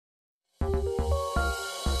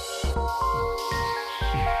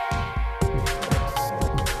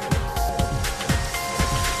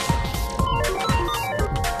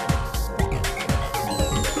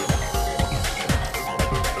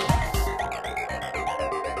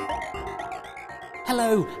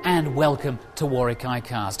Hello and welcome to Warwick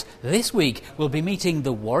iCast. This week we'll be meeting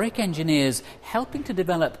the Warwick engineers helping to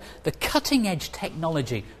develop the cutting-edge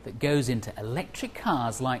technology that goes into electric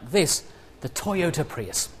cars like this, the Toyota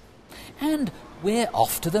Prius. And we're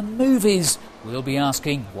off to the movies. We'll be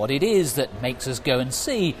asking what it is that makes us go and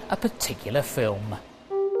see a particular film.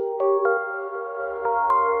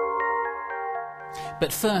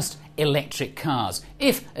 But first, electric cars.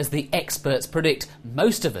 If, as the experts predict,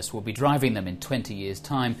 most of us will be driving them in 20 years'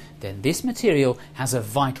 time, then this material has a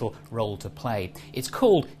vital role to play. It's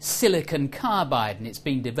called silicon carbide, and it's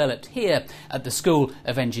being developed here at the School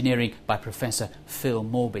of Engineering by Professor Phil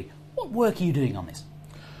Morby. What work are you doing on this?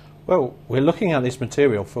 Well, we're looking at this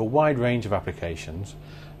material for a wide range of applications.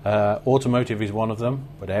 Automotive is one of them,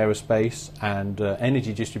 but aerospace and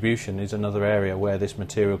energy distribution is another area where this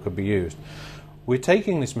material could be used. We're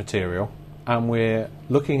taking this material and we're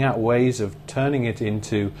looking at ways of turning it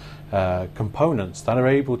into components that are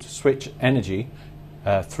able to switch energy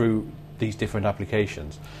through these different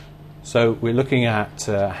applications. So we're looking at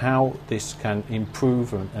how this can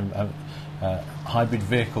improve hybrid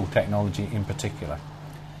vehicle technology in particular.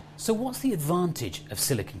 So what's the advantage of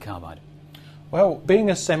silicon carbide? Well, being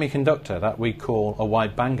a semiconductor that we call a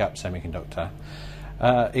wide bandgap semiconductor,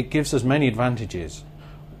 it gives us many advantages.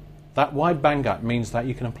 That wide bandgap means that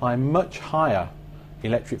you can apply much higher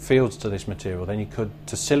electric fields to this material than you could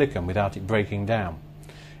to silicon without it breaking down.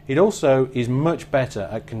 It also is much better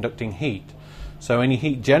at conducting heat, so any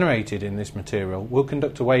heat generated in this material will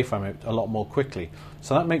conduct away from it a lot more quickly.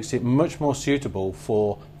 So that makes it much more suitable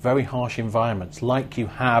for very harsh environments like you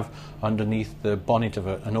have underneath the bonnet of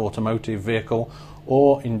an automotive vehicle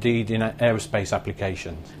or indeed in aerospace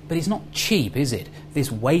applications. But it's not cheap, is it? This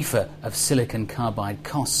wafer of silicon carbide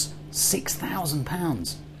costs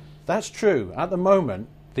 £6,000. That's true. At the moment,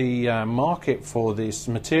 the market for this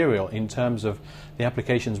material in terms of the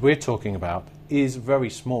applications we're talking about is very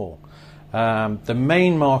small. The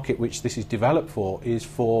main market which this is developed for is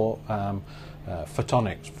for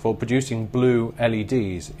photonics, for producing blue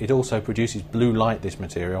LEDs. It also produces blue light, this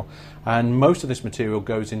material, and most of this material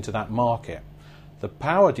goes into that market. The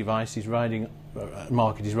power device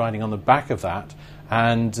market is riding on the back of that,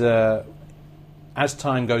 and as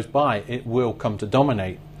time goes by, it will come to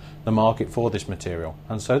dominate the market for this material,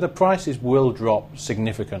 and so the prices will drop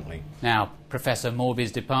significantly. Now, Professor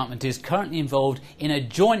Morby's department is currently involved in a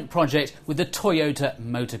joint project with the Toyota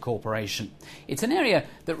Motor Corporation. It's an area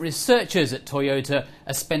that researchers at Toyota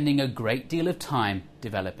are spending a great deal of time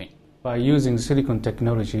developing. By using silicon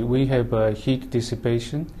technology, we have heat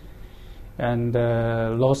dissipation and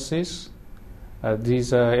losses.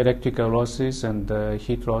 These are electrical losses and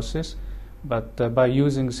heat losses. But by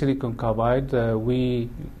using silicon carbide, we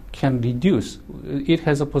can reduce. It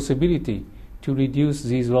has a possibility to reduce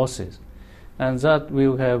these losses, and that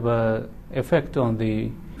will have an effect on the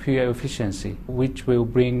fuel efficiency, which will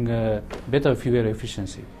bring better fuel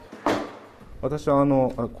efficiency. This is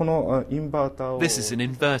an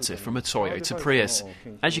inverter from a Toyota Prius.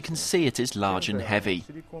 As you can see, it is large and heavy.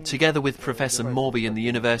 Together with Professor Morby and the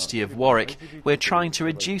University of Warwick, we're trying to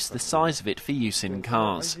reduce the size of it for use in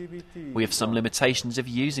cars. We have some limitations of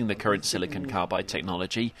using the current silicon carbide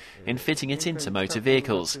technology in fitting it into motor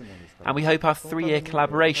vehicles, and we hope our 3-year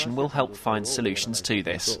collaboration will help find solutions to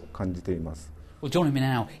this. Well, joining me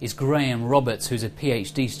now is Graham Roberts, who's a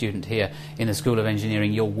PhD student here in the School of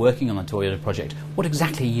Engineering. You're working on the Toyota project. What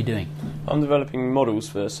exactly are you doing? I'm developing models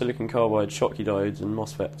for silicon carbide Schottky diodes and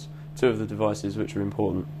MOSFETs, two of the devices which are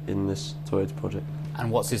important in this Toyota project. And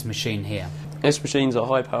what's this machine here? This machine's a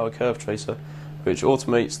high-power curve tracer which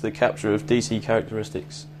automates the capture of DC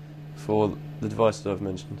characteristics for the devices I've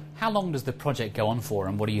mentioned. How long does the project go on for,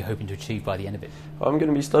 and what are you hoping to achieve by the end of it? I'm going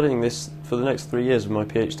to be studying this for the next 3 years of my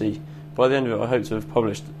PhD. By the end of it, I hope to have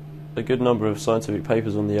published a good number of scientific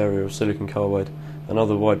papers on the area of silicon carbide and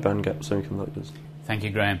other wide bandgap semiconductors. Thank you,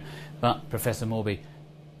 Graham. But, Professor Morby,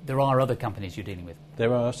 there are other companies you're dealing with.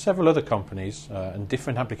 There are several other companies and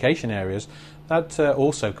different application areas that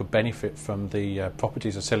also could benefit from the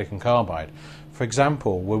properties of silicon carbide. For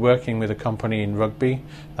example, we're working with a company in Rugby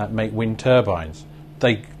that make wind turbines.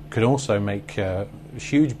 They could also make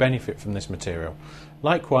huge benefit from this material.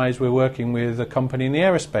 Likewise, we're working with a company in the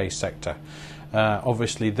aerospace sector.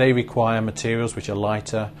 Obviously, they require materials which are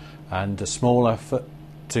lighter and smaller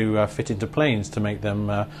to fit into planes to make them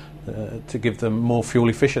to give them more fuel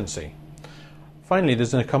efficiency. Finally,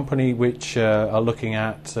 there's a company which are looking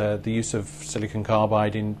at the use of silicon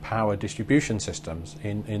carbide in power distribution systems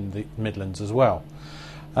in the Midlands as well.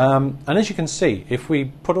 And as you can see, if we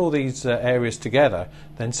put all these areas together,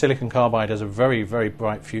 then silicon carbide has a very, very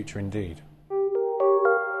bright future indeed.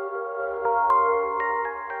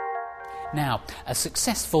 Now, a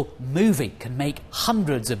successful movie can make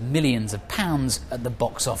hundreds of millions of pounds at the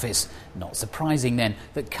box office. Not surprising then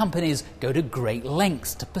that companies go to great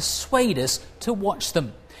lengths to persuade us to watch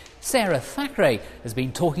them. Sarah Thackeray has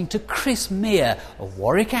been talking to Chris Meir, a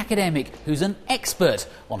Warwick academic who's an expert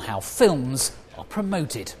on how films are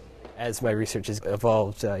promoted. As my research has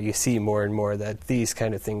evolved, you see more and more that these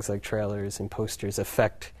kind of things like trailers and posters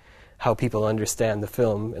affect how people understand the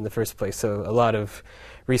film in the first place. So a lot of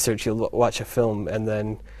research, you'll watch a film and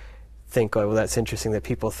then think, oh, well, that's interesting that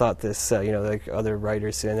people thought this, like other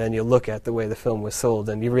writers, and then you look at the way the film was sold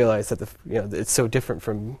and you realize that it's so different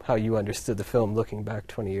from how you understood the film looking back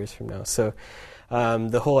 20 years from now. So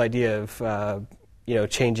the whole idea of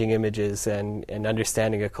changing images and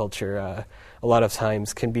understanding a culture a lot of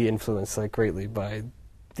times can be influenced greatly by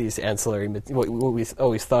these ancillary, what we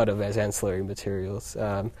always thought of as ancillary materials.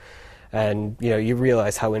 And you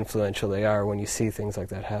realize how influential they are when you see things like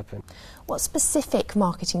that happen. What specific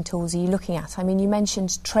marketing tools are you looking at? I mean, you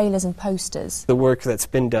mentioned trailers and posters. The work that's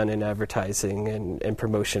been done in advertising and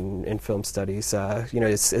promotion in film studies,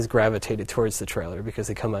 is gravitated towards the trailer because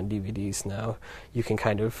they come on DVDs now. You can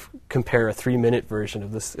kind of compare a 3-minute version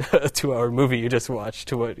of this 2-hour movie you just watched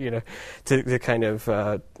to what, to kind of,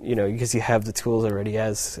 because you have the tools already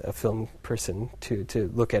as a film person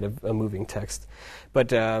to look at a moving text. But,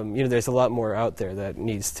 there's a lot more out there that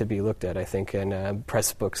needs to be looked at, I think, and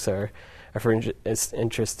press books are for instance,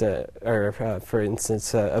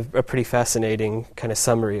 a pretty fascinating kind of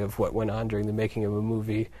summary of what went on during the making of a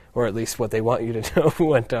movie, or at least what they want you to know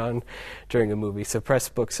went on during a movie. So press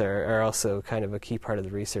books are also kind of a key part of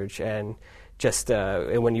the research, and just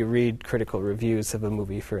when you read critical reviews of a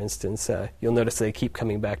movie, for instance, you'll notice they keep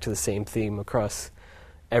coming back to the same theme across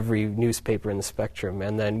every newspaper in the spectrum,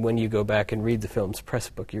 and then when you go back and read the film's press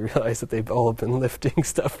book, you realize that they've all been lifting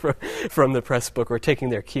stuff from the press book or taking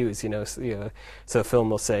their cues. So a film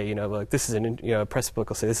will say, this is a press book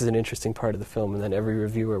will say this is an interesting part of the film, and then every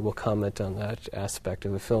reviewer will comment on that aspect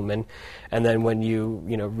of the film, and then when you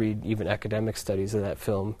read even academic studies of that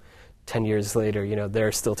film 10 years later,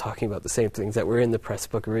 they're still talking about the same things that were in the press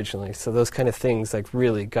book originally. So those kind of things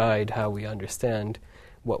really guide how we understand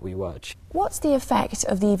what we watch. What's the effect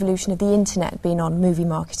of the evolution of the internet been on movie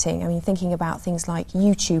marketing? I mean, thinking about things like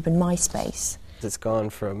YouTube and MySpace. It's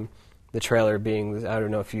gone from the trailer being, I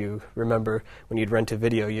don't know if you remember when you'd rent a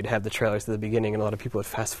video, you'd have the trailers at the beginning, and a lot of people would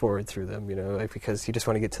fast forward through them, because you just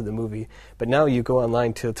want to get to the movie. But now you go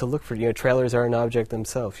online to look for, trailers are an object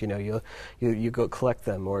themselves. You go collect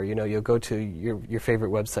them, or you'll go to your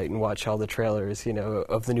favorite website and watch all the trailers,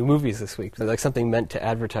 of the new movies this week. Like something meant to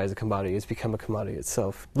advertise a commodity has become a commodity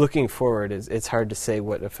itself. Looking forward, it's hard to say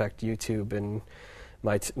what effect YouTube and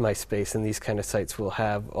MySpace and these kind of sites will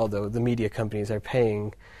have, although the media companies are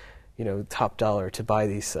paying top dollar to buy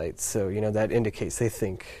these sites. So, that indicates they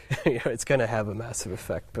think, it's going to have a massive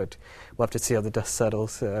effect, but we'll have to see how the dust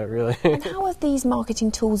settles, really. And how have these marketing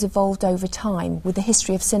tools evolved over time with the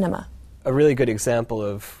history of cinema? A really good example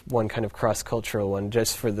of one kind of cross-cultural one,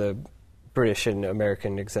 just for the British and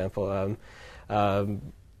American example,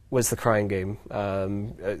 was The Crying Game.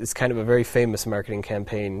 It's kind of a very famous marketing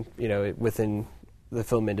campaign, within the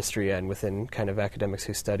film industry and within kind of academics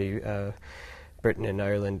who study Britain and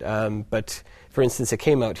Ireland. But, for instance, it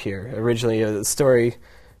came out here. Originally, the story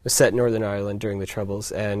was set in Northern Ireland during the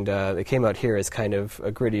Troubles, and it came out here as kind of a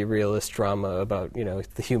gritty, realist drama about,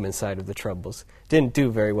 the human side of the Troubles. Didn't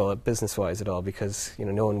do very well business-wise at all because,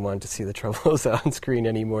 no one wanted to see the Troubles on screen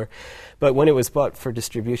anymore. But when it was bought for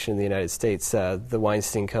distribution in the United States, the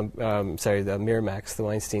Miramax, the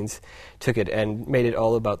Weinsteins, took it and made it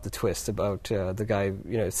all about the twist, about the guy,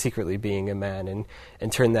 secretly being a man,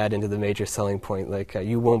 and turned that into the major selling point,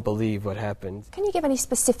 you won't believe what happened. Can you give any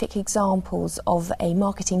specific examples of a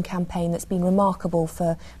marketing campaign that's been remarkable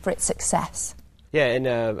for its success? Yeah,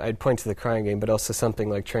 and I'd point to The Crying Game, but also something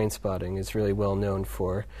like Trainspotting is really well known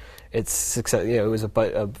for its success. It was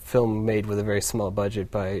a film made with a very small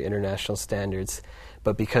budget by international standards,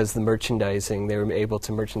 but because the merchandising, they were able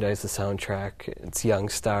to merchandise the soundtrack, its young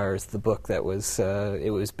stars, the book that was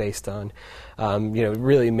it was based on,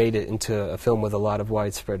 really made it into a film with a lot of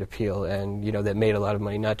widespread appeal, and that made a lot of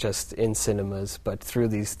money, not just in cinemas, but through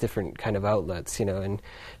these different kind of outlets, and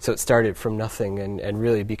so it started from nothing, and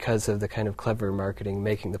really because of the kind of clever marketing,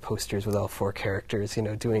 making the posters with all 4 characters,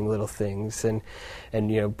 doing little things, and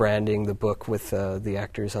branding the book with the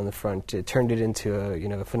actors on the front, it turned it into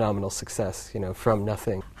a phenomenal success, from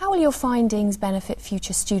nothing. How will your findings benefit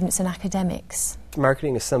future students and academics?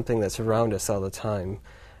 Marketing is something that's around us all the time.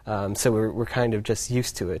 So we're kind of just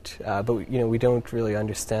used to it, but we don't really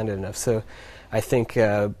understand it enough. So I think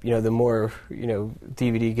the more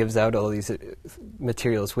DVD gives out all these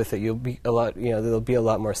materials with it, there'll be a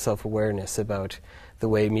lot more self-awareness about the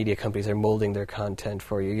way media companies are molding their content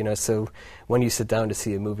for you. So when you sit down to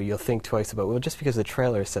see a movie, you'll think twice about, well, just because the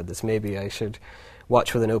trailer said this, maybe I should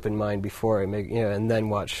watch with an open mind before I make, and then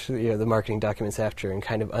watch the marketing documents after, and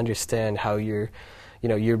kind of understand how you're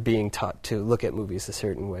being taught to look at movies a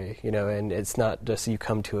certain way, and it's not just you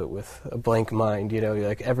come to it with a blank mind,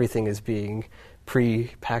 like everything is being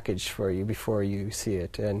pre-packaged for you before you see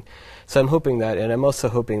it. And so I'm hoping that, and I'm also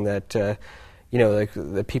hoping that, like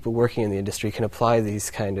the people working in the industry can apply these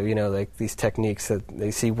kind of, like these techniques that they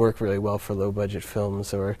see work really well for low-budget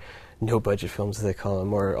films, or no-budget films, as they call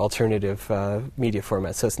them, or alternative media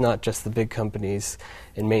formats. So it's not just the big companies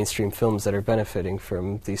in mainstream films that are benefiting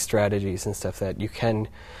from these strategies and stuff, that you can,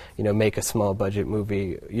 make a small-budget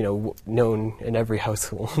movie, known in every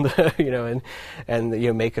household,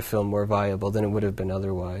 and make a film more viable than it would have been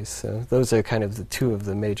otherwise. So those are kind of the two of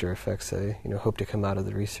the major effects I, hope to come out of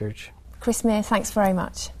the research. Chris Meir, thanks very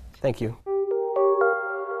much. Thank you.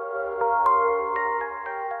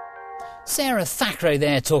 Sarah Thackeray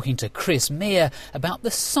there talking to Chris Meir about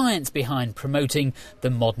the science behind promoting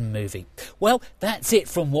the modern movie. Well, that's it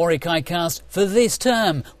from Warwick iCast for this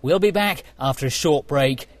term. We'll be back after a short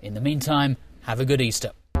break. In the meantime, have a good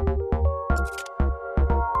Easter.